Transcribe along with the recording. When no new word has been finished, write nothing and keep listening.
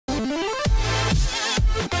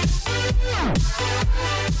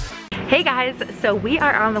Hey guys, so we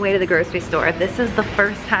are on the way to the grocery store. This is the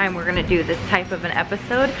first time we're gonna do this type of an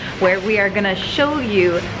episode where we are gonna show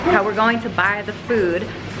you how we're going to buy the food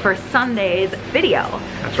for Sunday's video.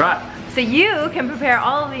 That's right. So you can prepare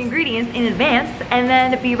all of the ingredients in advance and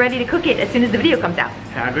then be ready to cook it as soon as the video comes out.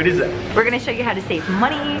 How good is it? We're gonna show you how to save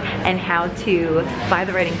money and how to buy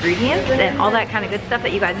the right ingredients and all that kind of good stuff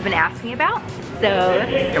that you guys have been asking about. So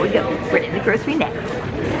here we go, we're in the grocery now.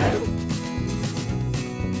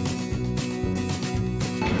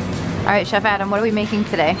 All right, Chef Adam, what are we making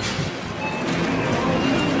today?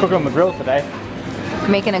 Cooking on the grill today. We're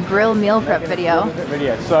making a grill meal prep video.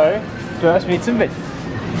 So, first we need some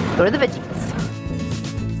veggies. Go to the veggies.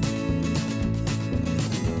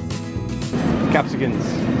 Capsicums.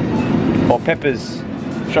 Or peppers.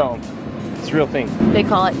 Show them. It's a real thing. They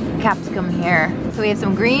call it capsicum here. So we have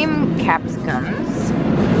some green capsicums,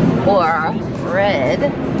 or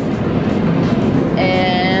red,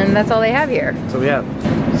 and that's all they have here. That's all we have.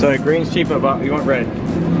 So green's cheaper, but we want red.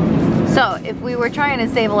 So if we were trying to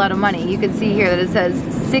save a lot of money, you could see here that it says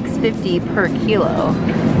 $6.50 per kilo,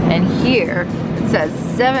 and here it says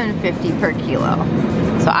 $7.50 per kilo.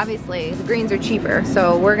 So obviously the greens are cheaper,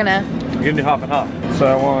 so we're gonna do half and half. So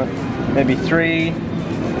I want maybe 3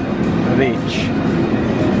 of each.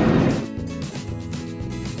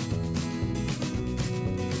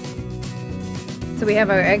 So we have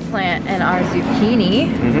our eggplant and our zucchini.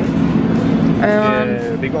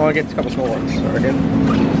 Yeah, big one. I'll get a couple small ones, I reckon.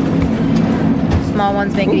 Small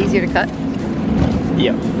ones make it easier to cut.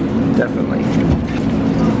 Yeah, definitely.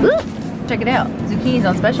 Ooh, check it out. Zucchini's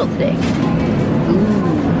on special today.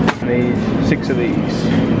 Ooh. I need 6 of these.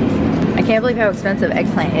 I can't believe how expensive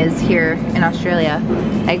eggplant is here in Australia.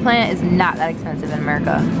 Eggplant is not that expensive in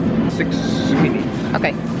America. 6 zucchini.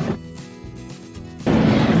 Okay.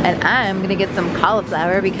 And I'm gonna get some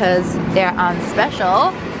cauliflower because they're on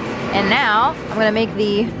special. And now I'm gonna make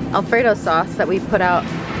the Alfredo sauce that we put out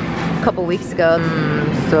a couple weeks ago.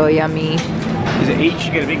 So yummy. Is it each?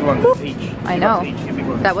 You get a big one. Each. I know. Each, a big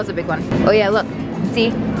one. That was a big one. Oh yeah, look.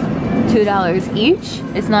 See? $2 each.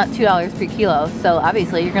 It's not $2 per kilo. So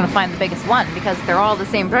obviously you're gonna find the biggest one because they're all the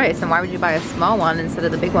same price. And why would you buy a small one instead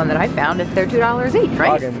of the big one that I found if they're $2 each,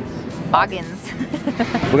 right? Bargains. Bargains.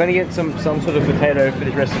 We're gonna get some sort of potato for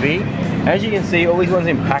this recipe. As you can see, all these ones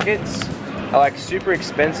in packets are like super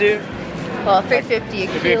expensive. Well, $3.50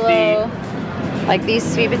 a kilo. Like these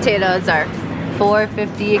sweet potatoes are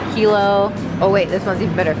 $4.50 a kilo. Oh wait, this one's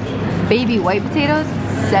even better. Baby white potatoes,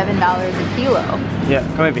 $7 a kilo. Yeah,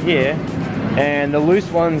 come over here. And the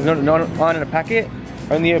loose ones, not in a packet,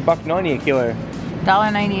 only $1.90 a kilo.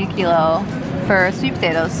 $1.90 a kilo for sweet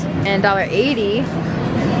potatoes. And $1.80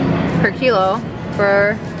 per kilo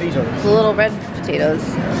for These ones. the little red potatoes.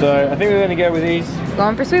 So I think we're gonna go with these.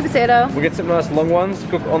 Going for sweet potato. We'll get some nice long ones,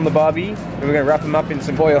 cook on the barbie, and we're gonna wrap them up in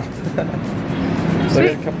some foil. So I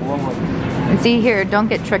got a couple long ones. And see here, don't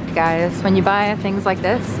get tricked guys. When you buy things like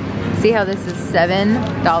this, see how this is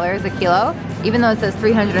 $7 a kilo? Even though it says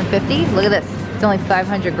 350, look at this. It's only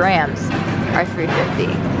 500 grams, or 350.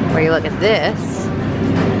 Where you look at this,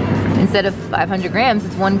 instead of 500 grams,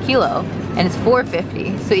 it's 1 kilo, and it's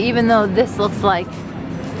 450. So even though this looks like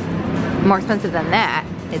more expensive than that,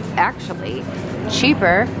 it's actually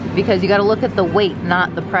cheaper because you gotta look at the weight,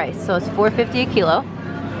 not the price. So it's $4.50 a kilo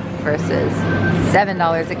versus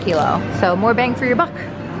 $7 a kilo. So more bang for your buck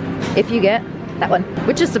if you get that one.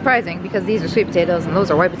 Which is surprising because these are sweet potatoes and those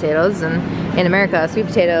are white potatoes, and in America, sweet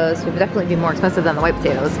potatoes would definitely be more expensive than the white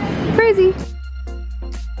potatoes. Crazy.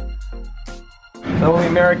 Only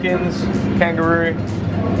Americans, kangaroo.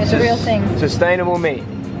 It's a real thing. Sustainable meat.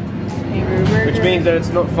 Kangaroo burger. Which means that it's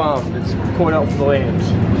not farmed, it's caught out for the land.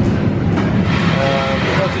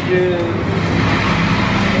 Sausages.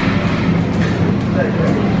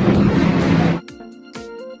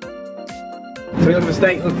 So we look for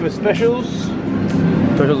steak, look for specials.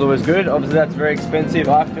 Specials are always good. Obviously that's very expensive.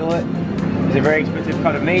 I feel it. It's a very expensive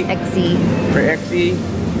cut of meat. XC. Very XC.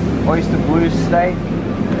 Oyster blue steak.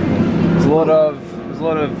 There's a lot of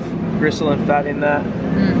gristle and fat in that.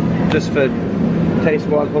 Just for taste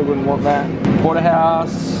wise, probably wouldn't want that.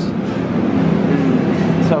 Porterhouse.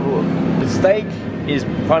 Let's have a look. The steak is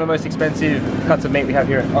one of the most expensive cuts of meat we have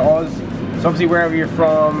here at Oz. So obviously wherever you're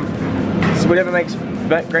from, it's whatever makes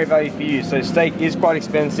great value for you. So steak is quite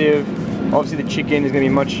expensive. Obviously the chicken is going to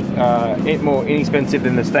be much more inexpensive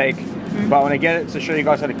than the steak. But when I get it to show you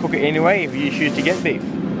guys how to cook it anyway, if you choose to get beef.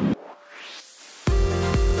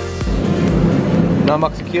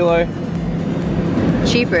 $9 a kilo.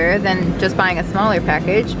 Cheaper than just buying a smaller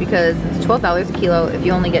package because it's $12 a kilo if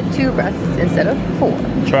you only get 2 breasts instead of 4.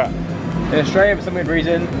 That's right. In Australia, for some weird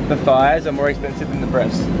reason, the thighs are more expensive than the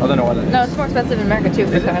breasts. I don't know why that is. No, it's more expensive in America too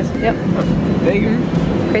for thighs. Yep. There you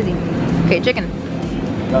go. Crazy. Okay, chicken.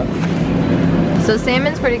 So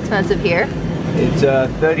salmon's pretty expensive here. It's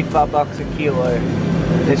 35 bucks a kilo.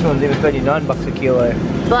 This one's even 39 bucks a kilo.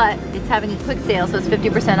 But it's having a quick sale, so it's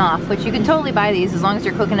 50% off, which you can totally buy these as long as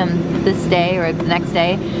you're cooking them this day or the next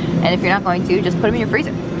day. And if you're not going to, just put them in your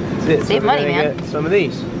freezer. That's it. Save money, man. Get some of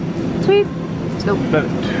these. Sweet. Let's go.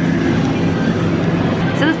 Perfect.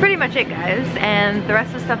 So that's pretty much it, guys. And the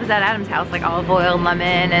rest of the stuff is at Adam's house, like olive oil,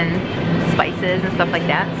 lemon, and spices and stuff like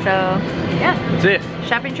that. So yeah. That's it.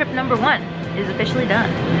 Shopping trip number 1 is officially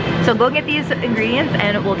done. So go get these ingredients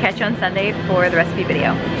and we'll catch you on Sunday for the recipe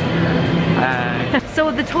video.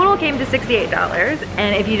 So the total came to $68,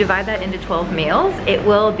 and if you divide that into 12 meals, it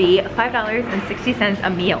will be $5.60 a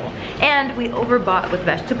meal. And we overbought with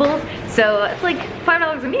vegetables, so it's like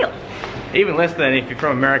 $5 a meal. Even less than if you're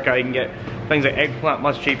from America, you can get things like eggplant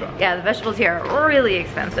much cheaper. Yeah, the vegetables here are really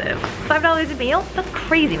expensive. $5 a meal? That's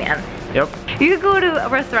crazy, man. Yep. You could go to a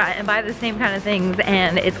restaurant and buy the same kind of things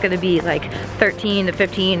and it's gonna be like $13 to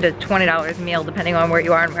 $15 to $20 a meal depending on where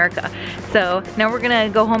you are in America. So now we're gonna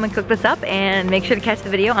go home and cook this up and make sure to catch the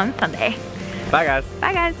video on Sunday. Bye guys.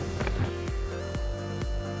 Bye guys.